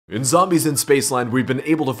In Zombies in Spaceland, we've been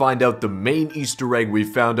able to find out the main Easter egg, we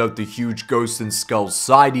found out the huge Ghosts and Skulls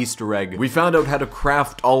side Easter egg, we found out how to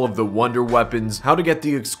craft all of the wonder weapons, how to get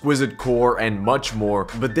the exquisite core, and much more,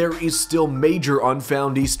 but there is still major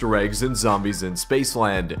unfound Easter eggs in Zombies in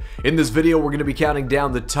Spaceland. In this video, we're going to be counting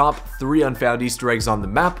down the top 3 unfound Easter eggs on the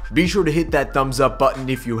map. Be sure to hit that thumbs up button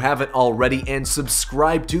if you haven't already, and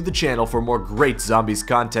subscribe to the channel for more great Zombies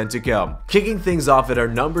content to come. Kicking things off at our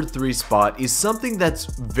number 3 spot is something that's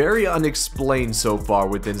very unexplained so far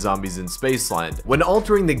within Zombies in Spaceland. When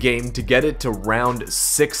altering the game to get it to round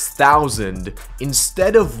 6,000,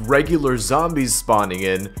 instead of regular zombies spawning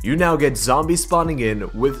in, you now get zombies spawning in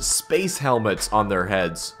with space helmets on their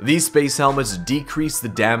heads. These space helmets decrease the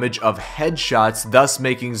damage of headshots, thus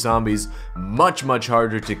making zombies much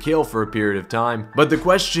harder to kill for a period of time. But the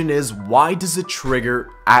question is, why does it trigger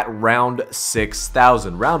at round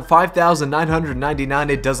 6,000? Round 5,999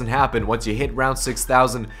 it doesn't happen. Once you hit round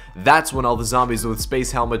 6,000, that's when all the zombies with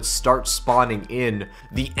space helmets start spawning in.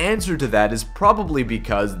 The answer to that is probably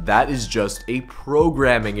because that is just a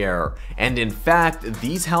programming error, and in fact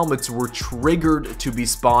these helmets were triggered to be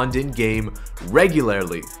spawned in game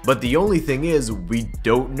regularly, but the only thing is we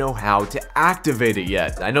don't know how to activate it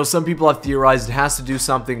yet. I know some people have theorized it has to do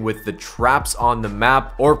something with the traps on the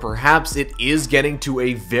map, or perhaps it is getting to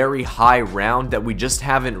a very high round that we just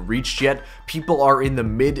haven't reached yet. People are in the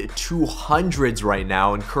mid 200s right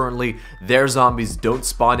now, and currently their zombies don't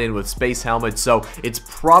spawn in with space helmets, so it's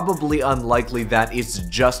probably unlikely that it's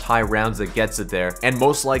just high rounds that gets it there, and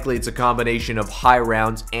most likely it's a combination of high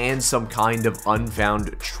rounds and some kind of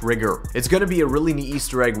unfound trigger. It's going to be a really neat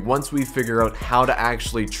Easter egg once we figure out how to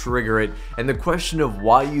actually trigger it, and the question of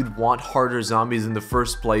why you'd want harder zombies in the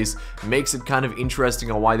first place makes it kind of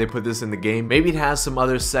interesting on why they put this in the game. Maybe it has some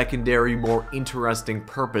other secondary, more interesting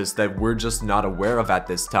purpose that we're just not aware of at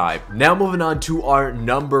this time. Now moving on to our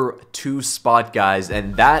number 2 spot, guys,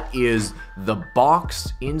 and that is the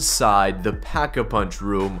box inside the Pack-a-Punch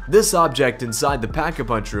room. This object inside the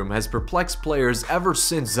Pack-a-Punch room has perplexed players ever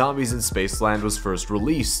since Zombies in Spaceland was first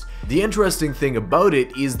released. The interesting thing about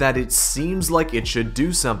it is that it seems like it should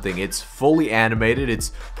do something. It's fully animated,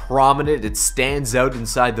 it's prominent, it stands out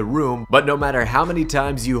inside the room, but no matter how many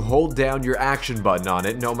times you hold down your action button on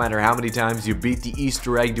it, no matter how many times you beat the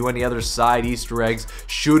Easter egg, do any other side Easter eggs,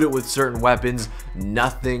 shoot it with certain weapons,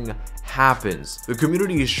 nothing happens. The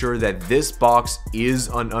community is sure that this box is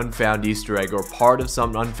an unfound Easter egg or part of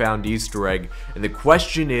some unfound Easter egg, and the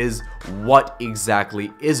question is, what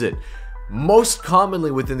exactly is it? Most commonly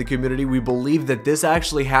within the community, we believe that this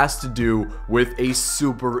actually has to do with a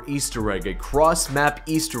super Easter egg, a cross-map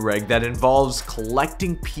Easter egg that involves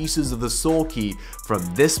collecting pieces of the soul key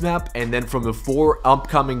from this map and then from the 4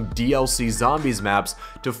 upcoming DLC Zombies maps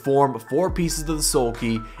to form 4 pieces of the soul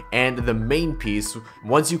key and the main piece.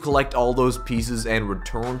 Once you collect all those pieces and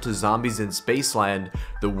return to Zombies in Spaceland,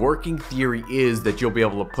 the working theory is that you'll be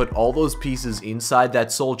able to put all those pieces inside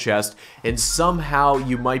that soul chest, and somehow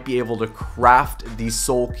you might be able to craft the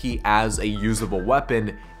soul key as a usable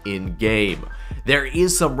weapon in game. There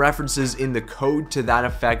is some references in the code to that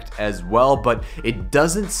effect as well, but it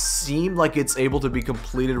doesn't seem like it's able to be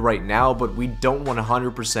completed right now, but we don't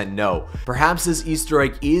 100% know. Perhaps this Easter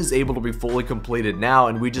egg is able to be fully completed now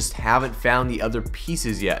and we just haven't found the other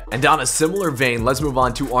pieces yet. And on a similar vein, let's move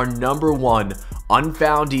on to our number 1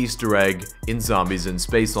 unfound Easter egg in Zombies in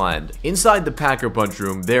Spaceland. Inside the Pack-a-Punch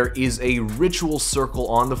room, there is a ritual circle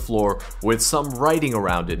on the floor with some writing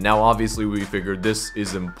around it. Now obviously we figured this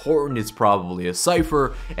is important, it's probably a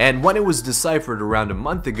cipher, and when it was deciphered around a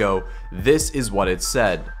month ago, this is what it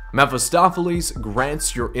said. Mephistopheles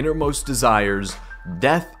grants your innermost desires,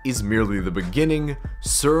 death is merely the beginning,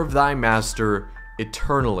 serve thy master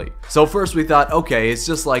eternally. So first we thought, okay, it's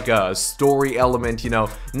just like a story element, you know,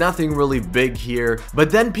 nothing really big here,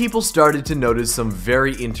 but then people started to notice some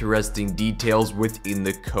very interesting details within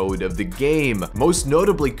the code of the game. Most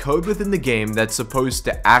notably, code within the game that's supposed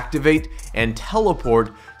to activate and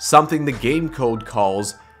teleport something the game code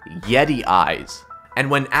calls Yeti eyes.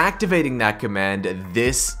 And when activating that command,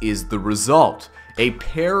 this is the result. A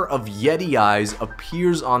pair of Yeti eyes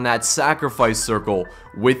appears on that sacrifice circle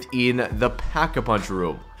within the Pack-a-Punch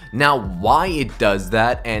room. Now, why it does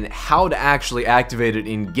that and how to actually activate it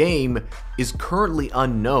in game is currently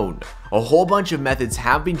unknown. A whole bunch of methods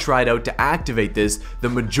have been tried out to activate this, the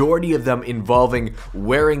majority of them involving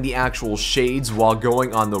wearing the actual shades while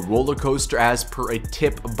going on the roller coaster as per a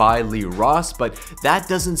tip by Lee Ross, but that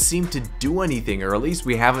doesn't seem to do anything, or at least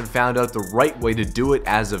we haven't found out the right way to do it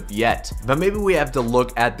as of yet. But maybe we have to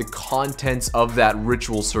look at the contents of that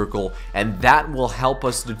ritual circle, and that will help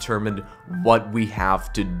us determine what we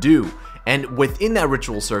have to do. and within that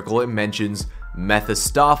ritual circle it mentions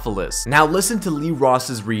Mephistopheles. Now listen to Lee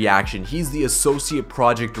Ross's reaction. He's the associate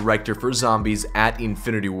project director for zombies at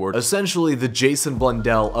Infinity Ward, essentially the Jason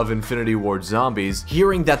Blundell of Infinity Ward zombies,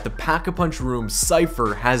 hearing that the Pack-a-Punch Room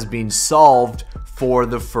cipher has been solved for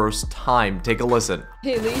the first time. Take a listen.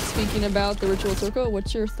 Hey Lee, speaking about the ritual circle,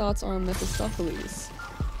 what's your thoughts on Mephistopheles?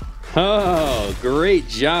 Oh, great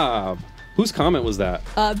job. Whose comment was that?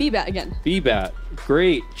 B-Bat again. B-Bat,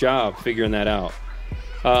 great job figuring that out.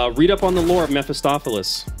 Read up on the lore of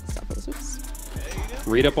Mephistopheles.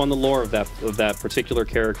 Read up on the lore of that particular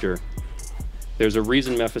character. There's a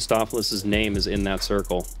reason Mephistopheles' name is in that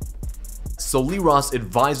circle. So Lee Ross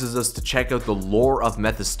advises us to check out the lore of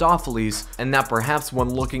Mephistopheles, and that perhaps when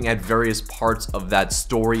looking at various parts of that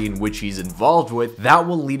story in which he's involved with, that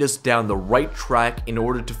will lead us down the right track in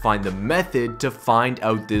order to find the method to find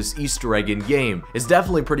out this Easter egg in game. It's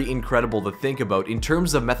definitely pretty incredible to think about. In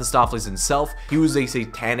terms of Mephistopheles himself, he was a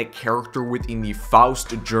satanic character within the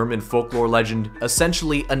Faust German folklore legend,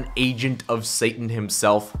 essentially an agent of Satan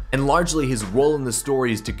himself, and largely his role in the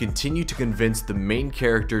story is to continue to convince the main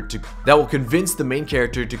character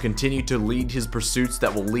to continue to lead his pursuits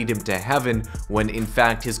that will lead him to heaven, when in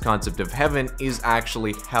fact his concept of heaven is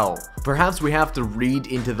actually hell. Perhaps we have to read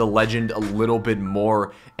into the legend a little bit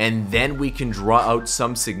more, and then we can draw out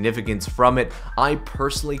some significance from it. I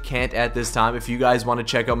personally can't at this time. If you guys want to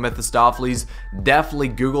check out Mephistopheles, definitely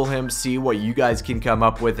Google him, see what you guys can come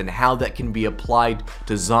up with and how that can be applied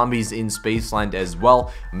to Zombies in Spaceland as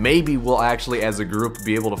well. Maybe we'll actually as a group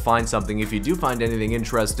be able to find something. If you do find anything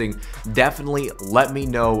interesting, definitely let me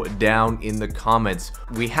know down in the comments.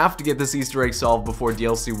 We have to get this Easter egg solved before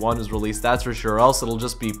DLC 1 is released, that's for sure, else it'll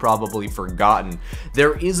just be probably forgotten.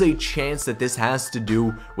 There is a chance that this has to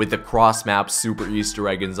do with the cross-map super Easter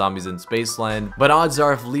egg in Zombies in Spaceland, but odds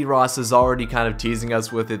are if Lee Ross is already kind of teasing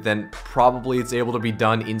us with it, then probably it's able to be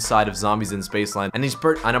done inside of Zombies in Spaceland,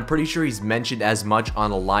 and I'm pretty sure he's mentioned as much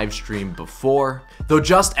on a live stream before. Though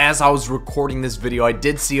just as I was recording this video, I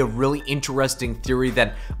did see a really interesting theory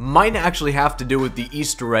that might actually have to do with the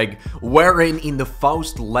Easter egg, wherein in the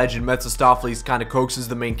Faust legend, Mephistopheles kind of coaxes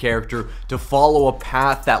the main character to follow a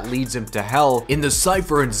path that leads him to hell. In the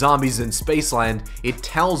cipher in Zombies in Spaceland, it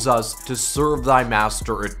tells us to serve thy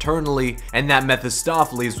master eternally, and that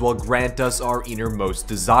Mephistopheles will grant us our innermost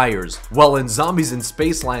desires. Well, in Zombies in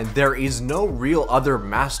Spaceland, there is no real other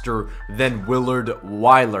master than Willard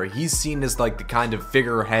Wyler. He's seen as like the kind of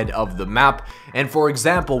figurehead of the map, and for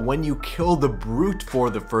example, when you kill the brute for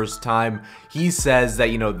the first time, he says that,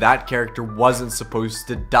 you know, that character wasn't supposed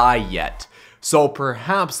to die yet. So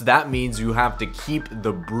perhaps that means you have to keep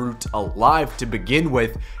the brute alive to begin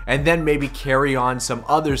with, and then maybe carry on some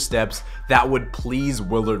other steps that would please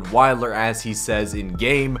Willard Wyler, as he says in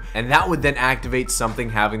game, and that would then activate something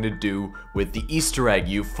having to do with the Easter egg.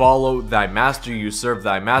 You follow thy master, you serve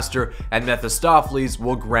thy master, and Mephistopheles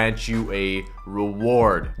will grant you a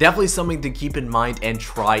reward. Definitely something to keep in mind and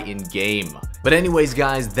try in game. But anyways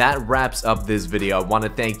guys, that wraps up this video. I want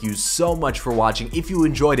to thank you so much for watching. If you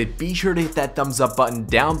enjoyed it, be sure to hit that thumbs up button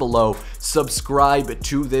down below. Subscribe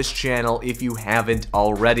to this channel if you haven't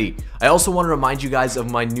already. I also want to remind you guys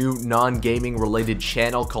of my new non-gaming related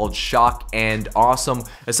channel called Shock and Awesome.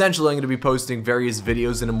 Essentially, I'm going to be posting various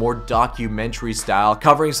videos in a more documentary style,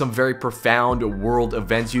 covering some very profound world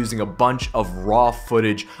events using a bunch of raw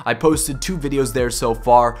footage. I posted 2 videos there so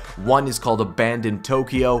far. One is called Abandoned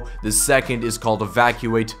Tokyo. The second is called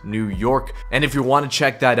Evacuate New York. And if you want to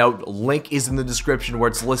check that out, link is in the description where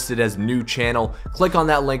it's listed as new channel. Click on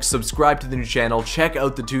that link, subscribe to the new channel, check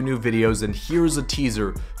out the 2 new videos, and here's a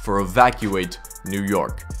teaser for Evacuate New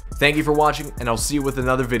York. Thank you for watching, and I'll see you with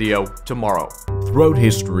another video tomorrow. Throughout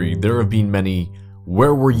history, there have been many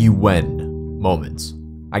 "where were you when" moments.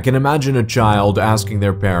 I can imagine a child asking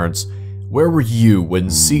their parents, "Where were you when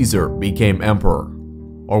Caesar became emperor?"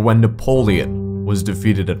 Or when Napoleon was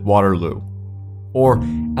defeated at Waterloo? Or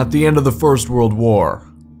at the end of the First World War?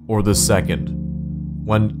 Or the Second?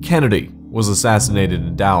 When Kennedy was assassinated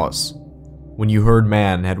in Dallas? When you heard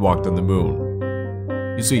man had walked on the moon?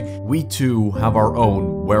 You see, we too have our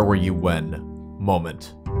own "where were you when"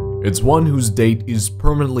 moment. It's one whose date is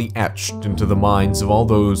permanently etched into the minds of all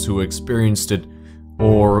those who experienced it,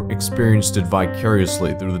 or experienced it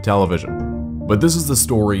vicariously through the television. But this is the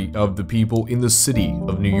story of the people in the city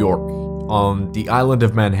of New York, on the island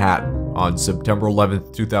of Manhattan, on September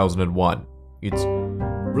 11th, 2001. It's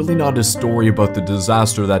really not a story about the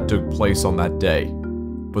disaster that took place on that day,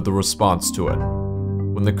 but the response to it,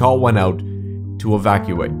 when the call went out to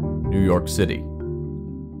evacuate New York City.